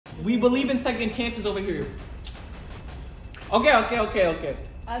We believe in second chances over here. Okay.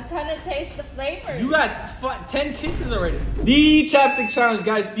 I'm trying to taste the flavor. You got 10 kisses already. The chapstick challenge,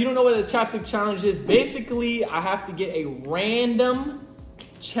 guys. If you don't know what the chapstick challenge is, basically I have to get a random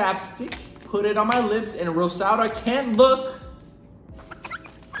chapstick, put it on my lips, and Rosada can't look.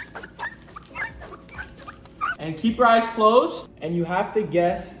 And keep your eyes closed, and you have to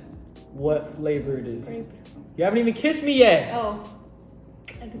guess what flavor it is. Grape. You haven't even kissed me yet. Oh.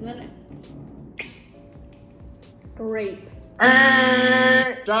 Grape.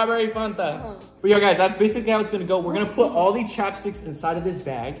 Strawberry Fanta. But yo guys, that's basically how it's gonna go. We're gonna put all the chapsticks inside of this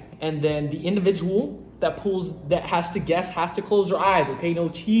bag, and then the individual that has to guess has to close their eyes, okay? No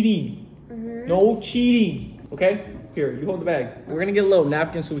cheating. No cheating. Okay? Here, you hold the bag. We're gonna get a little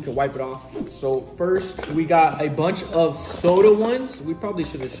napkin so we can wipe it off. So first, we got a bunch of soda ones. We probably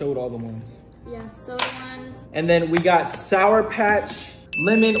should have showed all the ones. Yeah, soda ones. And then we got Sour Patch,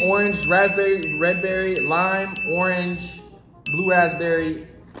 lemon, orange, raspberry, red berry, lime, orange, blue raspberry.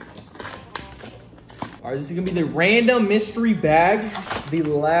 All right, this is gonna be the random mystery bag. The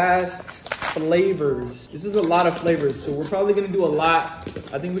last flavors. This is a lot of flavors, so we're probably gonna do a lot.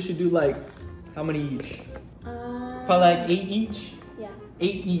 I think we should do like, how many each? Probably like 8 each? Yeah.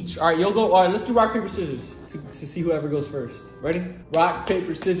 8 each. All right, you'll go. All right, let's do rock, paper, scissors to see whoever goes first. Ready? Rock,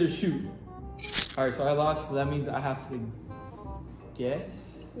 paper, scissors, shoot. All right, so I lost, so that means I have to guess?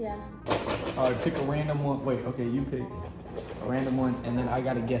 Yeah. All right, pick a random one. Wait, okay, you pick a random one, and then I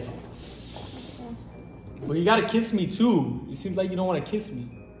gotta guess it. Yeah. Well, you gotta kiss me too. It seems like you don't wanna kiss me.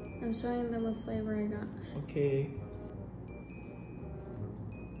 I'm showing them what flavor I got. Okay.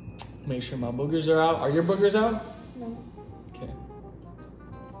 Make sure my boogers are out. Are your boogers out? No. Okay.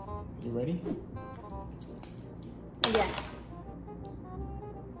 You ready? Yeah.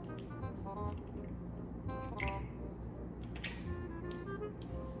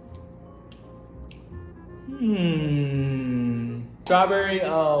 Strawberry,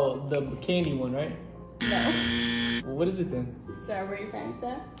 the candy one, right? No. Well, what is it then? Strawberry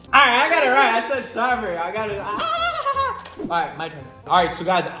Fanta. All right, I got it right. I said strawberry. I got it. All right, my turn. All right, so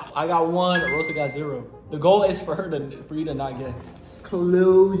guys, I got 1. Rosa got 0. The goal is for you to not guess.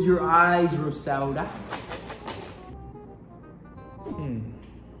 Close your eyes, Rosada. I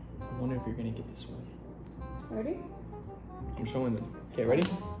wonder if you're gonna get this one. Ready? I'm showing them. Okay, ready?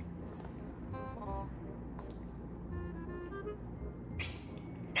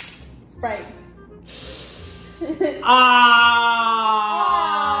 Sprite. Oh,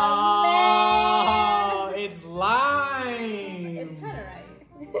 man. It's lime. It's kind of right.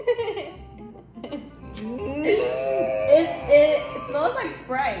 It smells like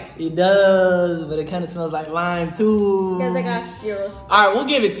Sprite. It does, but it kind of smells like lime too. Because I got 0. All right, we'll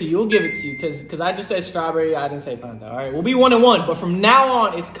give it to you. We'll give it to you because I just said strawberry. I didn't say Fanta. All right, we'll be 1-1, but from now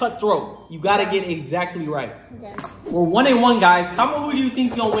on, it's cutthroat. You got to get exactly right. Okay. We're 1-1, guys. Comment who do you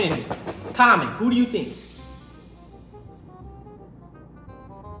think's gonna win. Comment. Who do you think?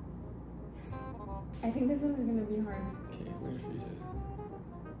 I think this one's gonna be hard. Okay, where's your face at?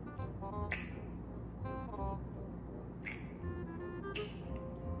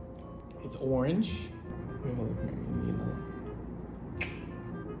 It's orange. Wait, hold on. Let me get another one.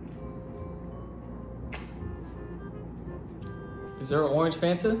 Is there an orange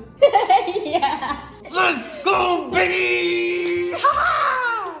Fanta? Yeah. Let's go, baby!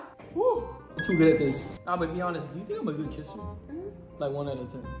 Ha! Woo! I'm too good at this. Nah, but be honest, do you think I'm a good kisser? Like 1 out of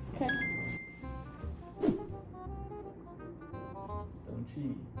 10. Okay. Don't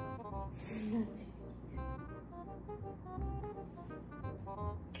cheat.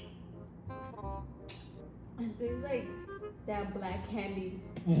 It tastes like that black candy.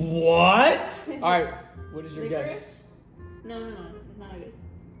 What? All right, what is your Licorice? guess? No, it's not good.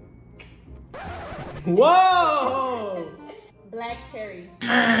 Whoa! Black cherry.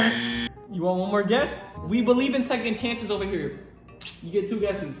 You want one more guess? We believe in second chances over here. You get 2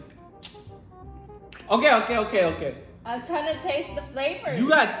 guesses. Okay. I'm trying to taste the flavor. You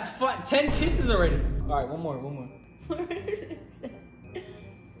got 10 kisses already. All right, one more.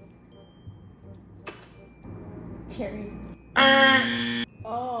 Cherry.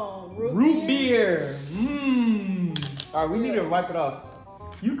 Oh, root beer. All right, we need to wipe it off.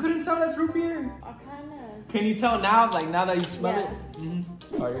 You couldn't tell that's root beer? I kinda. Can you tell now, like now that you smell Yeah. it?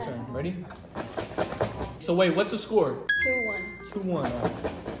 All right, your turn. Ready? So wait, what's the score? 2-1. 2-1. All right.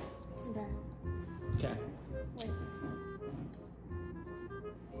 Okay. Okay. Wait.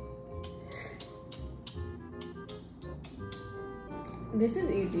 This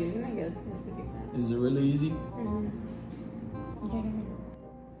is easy. You're gonna guess this pretty fast. Is it really easy? Okay.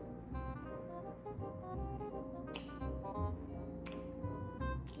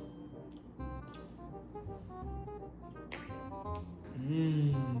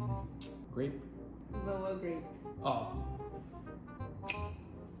 Grape? But what grape? Oh.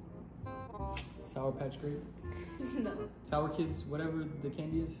 Sour Patch Grape? No. Sour Kids, whatever the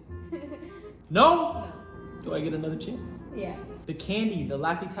candy is? No. No? Do I get another chance? Yeah. The candy, the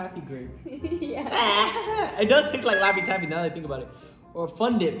Laffy Taffy grape. Yeah. It does taste like Laffy Taffy now that I think about it. Or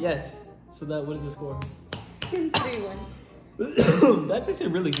Fun Dip, yes. So that, what is the score? 3-1. That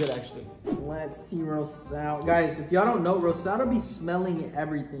tasted really good, actually. Let's see Rosal. Guys, if y'all don't know, Rosal be smelling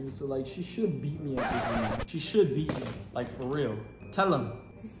everything. So, like, she should beat me at everything. She should beat me. Like, for real. Tell him.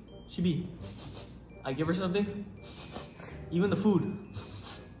 She beat. I give her something. Even the food.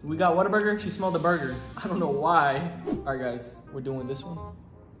 We got Whataburger. She smelled the burger. I don't know why. All right, guys. We're doing this one.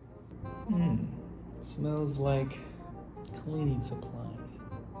 Smells like cleaning supplies.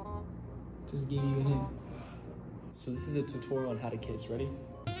 Just give you a hint. So this is a tutorial on how to kiss. Ready?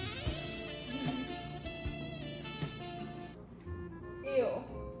 Ew.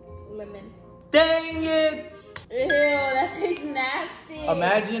 Lemon. Dang it! Ew, that tastes nasty.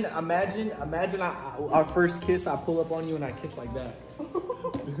 Imagine our first kiss. I pull up on you and I kiss like that.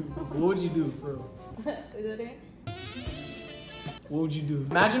 What would you do, for real? Is it it? What would you do?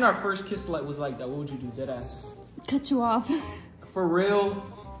 Imagine our first kiss was like that. What would you do? Dead ass. Cut you off. For real?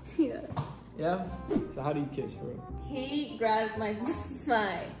 Yeah. Yeah? So how do you kiss, for real? He grabs my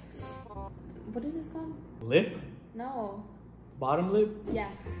what is this called? Lip? No. Bottom lip? Yeah.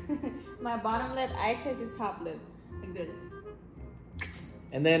 My bottom lip, I kiss his top lip. Like this.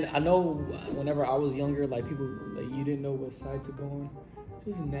 And then I know whenever I was younger, like people, like you didn't know what side to go on.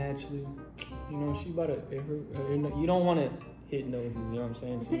 Just naturally, you know, she about to, you don't want to hit noses, you know what I'm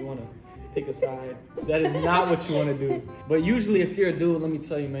saying? So you want to pick a side. That is not what you want to do. But usually if you're a dude, let me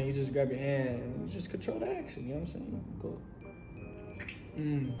tell you, man, you just grab your hand and you just control the action, you know what I'm saying? Go.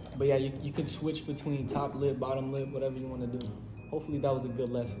 But yeah, you can switch between top lip, bottom lip, whatever you want to do. Hopefully that was a good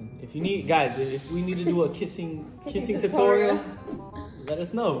lesson. If you need, guys, if we need to do a kissing tutorial, let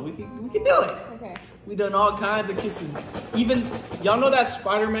us know. We can do it. Okay. We done all kinds of kissing. Even, y'all know that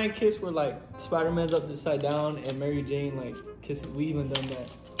Spider-Man kiss where like Spider-Man's upside down and Mary Jane like kissing? We even done that.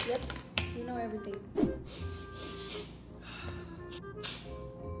 Yep. You know everything.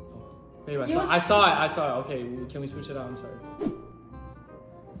 Maybe I saw it. Okay, can we switch it out? I'm sorry.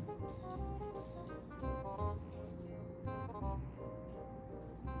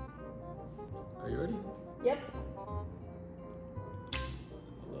 Are you ready? Yep.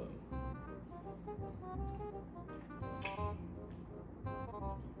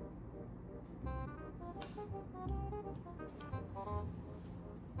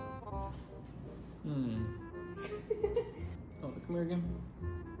 Oh, come here again.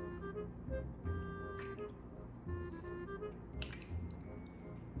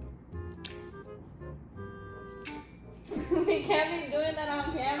 We can't be doing that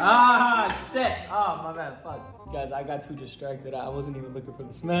on camera. Ah, shit. Oh, my bad. Fuck. Guys, I got too distracted. I wasn't even looking for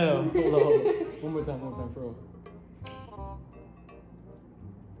the smell. Hold on. One more time, for real.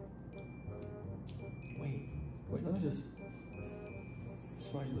 Wait, let me just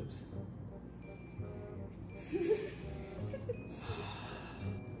smell your lips.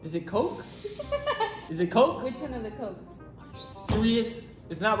 Is it Coke? Is it Coke? Which one of the Cokes? Are you serious?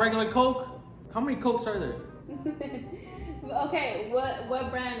 It's not regular Coke? How many Cokes are there? Okay, what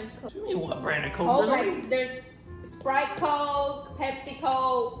brand of Coke? What do you mean what brand of Coke? Coke, like there's Sprite Coke, Pepsi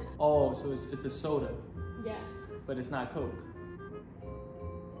Coke. Oh, so it's a soda. Yeah. But it's not Coke.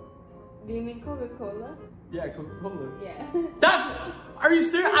 Do you mean Coca-Cola? Yeah, Coca-Cola. Yeah. Are you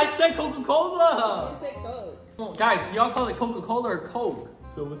serious? I said Coca-Cola. You said Coke. Oh, guys, do y'all call it Coca-Cola or Coke?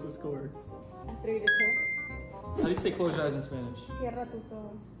 So what's the score? 3-2. How do you say close your eyes in Spanish? Cierra tus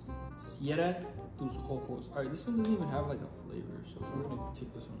ojos. Cierra tus ojos. All right, this one doesn't even have like a flavor, so we're gonna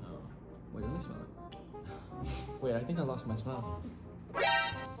take this one out. Wait, let me smell it. Wait, I think I lost my smell.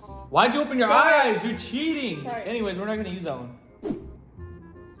 Why'd you open your eyes? You're cheating. Sorry. Anyways, we're not gonna use that one.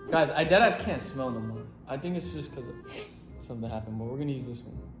 Guys, I deadass can't smell no more. I think it's just because something happened, but we're gonna use this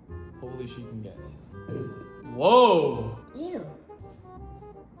one. Hopefully she can guess. Whoa! Ew.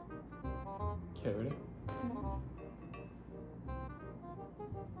 Okay, ready?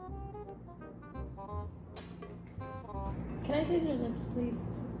 Can I taste your lips, please?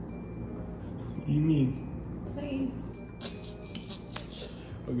 What do you mean? Please.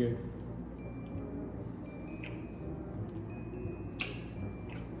 Okay.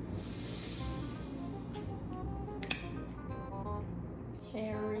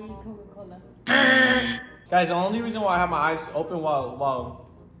 Cherry Coca-Cola. Guys, the only reason why I have my eyes open while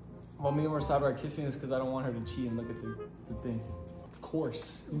me and Rosada are kissing is because I don't want her to cheat and look at the thing. Of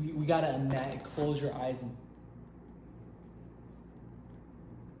course. We gotta close your eyes and...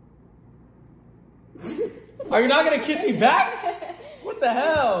 Are you not gonna kiss me back? What the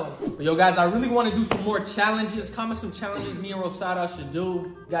hell? But yo, guys, I really want to do some more challenges. Comment some challenges me and Rosada should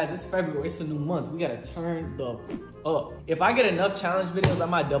do. Guys, it's February. It's a new month. We gotta turn the up. If I get enough challenge videos, I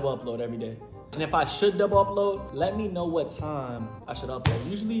might double upload every day. And if I should double upload, let me know what time I should upload.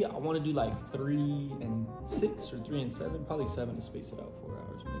 Usually, I want to do like 3 and 6 or 3 and 7. Probably 7 to space it out 4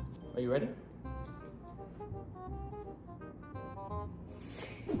 hours. Maybe. Are you ready?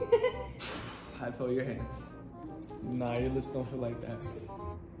 I feel your hands. Nah, your lips don't feel like that.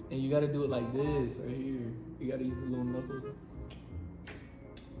 And you gotta do it like this, right here. You gotta use the little knuckles.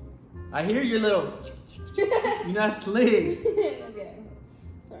 I hear your little... You're not slick. Okay,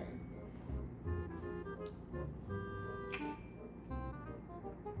 sorry.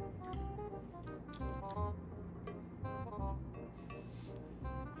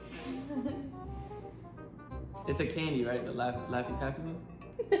 It's a candy, right? The Laffy Taffy one?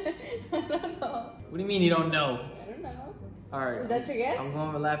 I don't know. What do you mean you don't know? I don't know. All right. Is that your guess? I'm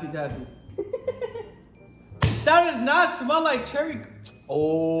going with Laffy Taffy. That does not smell like cherry.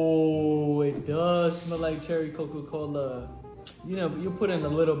 Oh, it does smell like cherry Coca-Cola. You know, you put in a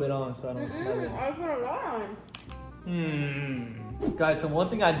little bit on so I don't smell it. I put a lot on. Guys, so one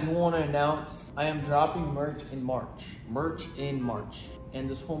thing I do want to announce, I am dropping merch in March. And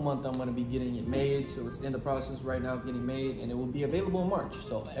this whole month I'm going to be getting it made. So it's in the process right now of getting made and it will be available in March.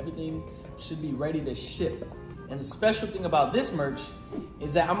 So everything should be ready to ship. And the special thing about this merch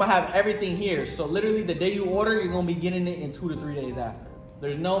is that I'm going to have everything here. So literally the day you order, you're going to be getting it in 2 to 3 days after.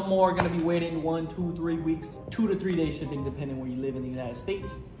 There's no more going to be waiting 1, 2, 3 weeks, 2 to 3 days shipping depending where you live in the United States.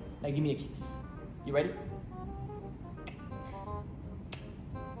 Now give me a kiss. You ready?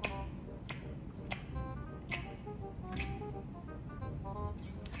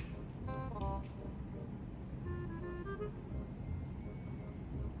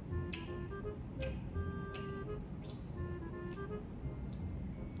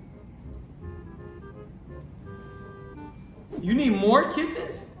 You need more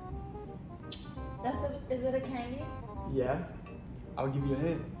kisses? Is it a candy? Yeah. I'll give you a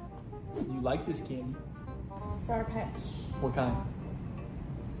hint. You like this candy. Sour Patch. What kind?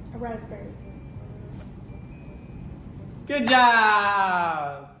 A raspberry. Good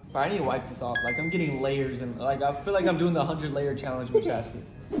job! But I need to wipe this off. Like I'm getting layers and like I feel like I'm doing the 100 layer challenge with chapstick.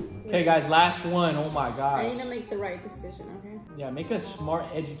 Okay guys, last one. Oh my god. I need to make the right decision, okay? Yeah, make a smart,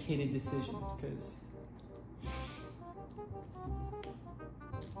 educated decision because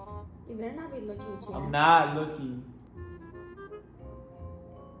you better not be looking, Gina. I'm not looking.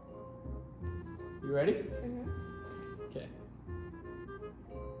 You ready? Mm-hmm. Okay.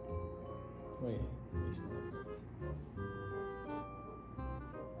 Wait, let me smell it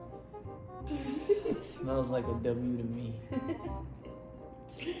first. Smells like a W to me.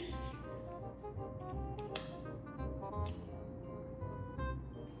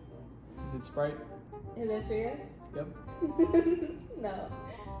 Is it Sprite? Is that your yes? Yep. No.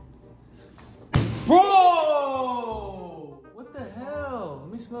 Bro! What the hell?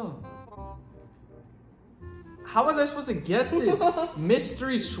 Let me smell. How was I supposed to guess this?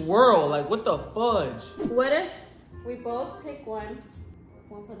 Mystery swirl. Like, what the fudge? What if we both pick one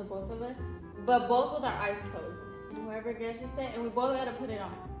for the both of us, but both with our eyes closed? Whoever guesses it, and we both gotta put it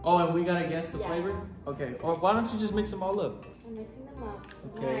on. Oh, and we gotta guess the flavor? Okay. Or why don't you just mix them all up? I'm mixing them up.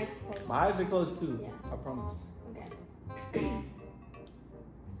 Okay. My eyes closed. My eyes are closed too. Yeah. I promise. Okay.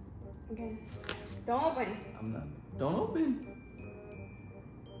 Okay. Don't open. I'm not. Don't open.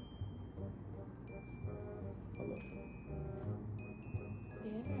 Hold up.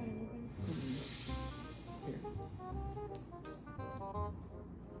 Yeah, open. Here.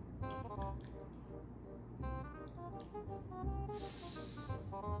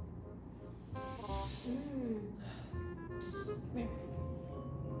 Here.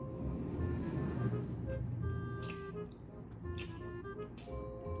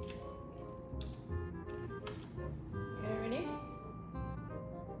 Okay, ready?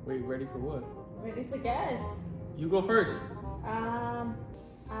 Wait, ready for what? Ready to guess. You go first.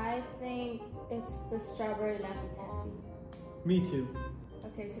 I think it's the strawberry Laffy Taffy. Me too.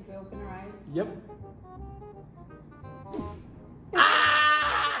 Okay, should we open our eyes? Yep.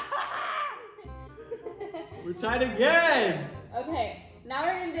 We're tied again. Okay, now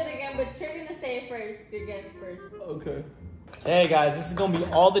we're gonna do it again, but you're gonna say it first. Your guess first. Okay. Hey guys, this is gonna be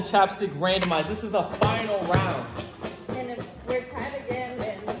all the chapstick randomized. This is a final round. And if we're tied again,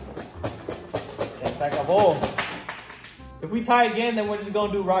 then Ya se acabó. If we tie again, then we're just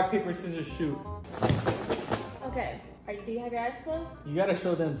gonna do rock, paper, scissors, shoot. okay. Do you have your eyes closed? You gotta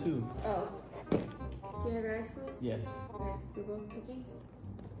show them too. Oh. Do you have your eyes closed? Yes. Okay, we're both picking.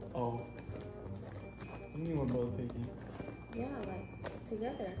 Oh. What do you mean we're both picking? Yeah, like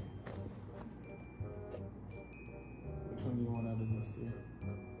together. Which one do you want out of these two?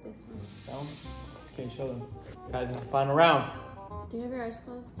 This one. That one? Okay, show them. Guys, this is the final round. Do you have your eyes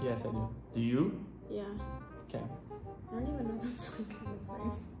closed? Yes, I do. Do you? Yeah. Okay. I don't even know if I'm talking in the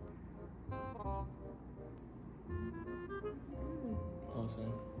frame. Oh,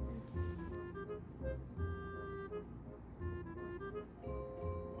 sorry.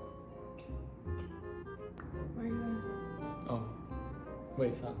 Where are you at? Oh.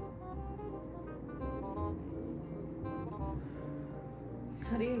 Wait, stop.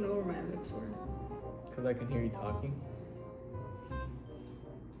 How do you know where my lips were? Because I can hear you talking.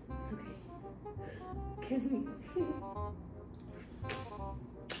 Okay. Kiss me.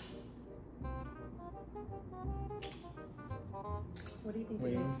 What do you think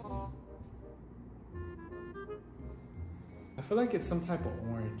Wait, it let me is? see. I feel like it's some type of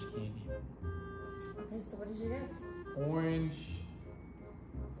orange candy. Okay, so what did you guess? Orange.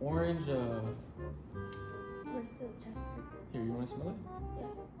 Where's the chapstick? Here, you want to smell it?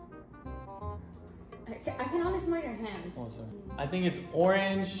 Yeah. I can only smell your hands. Oh, sorry. I think it's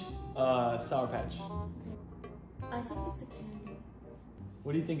orange Sour Patch. I think it's a candy.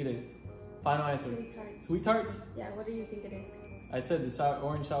 What do you think it is? Final answer. Sweet tarts. Sweet Tarts? Yeah, what do you think it is? I said the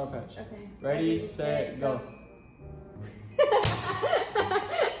orange Sour Patch. Okay. Ready, set, go.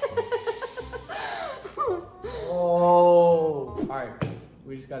 Oh. All right.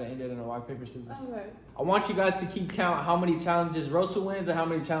 We just got to end it in a rock, paper, scissors. Okay. I want you guys to keep count how many challenges Rosa wins and how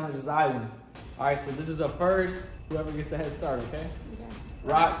many challenges I win. All right, so this is a first. Whoever gets the head start, okay? Okay.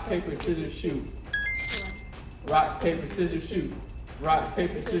 Rock, paper, scissors, shoot. Rock, paper, scissors, shoot. Rock,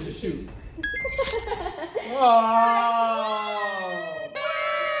 paper, scissors, shoot. Oh!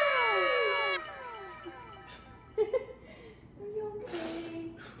 Are you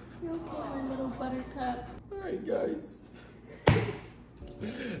okay? You okay, my little buttercup? All right, guys.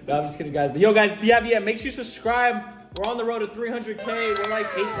 No, I'm just kidding, guys. But yo, guys, if you haven't yet, make sure you subscribe. We're on the road to 300K. We're like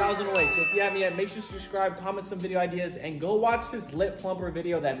 8,000 away. So if you haven't yet, make sure you subscribe, comment some video ideas, and go watch this lip plumper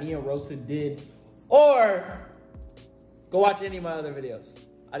video that me and Rosa did. Or go watch any of my other videos.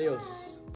 Adios.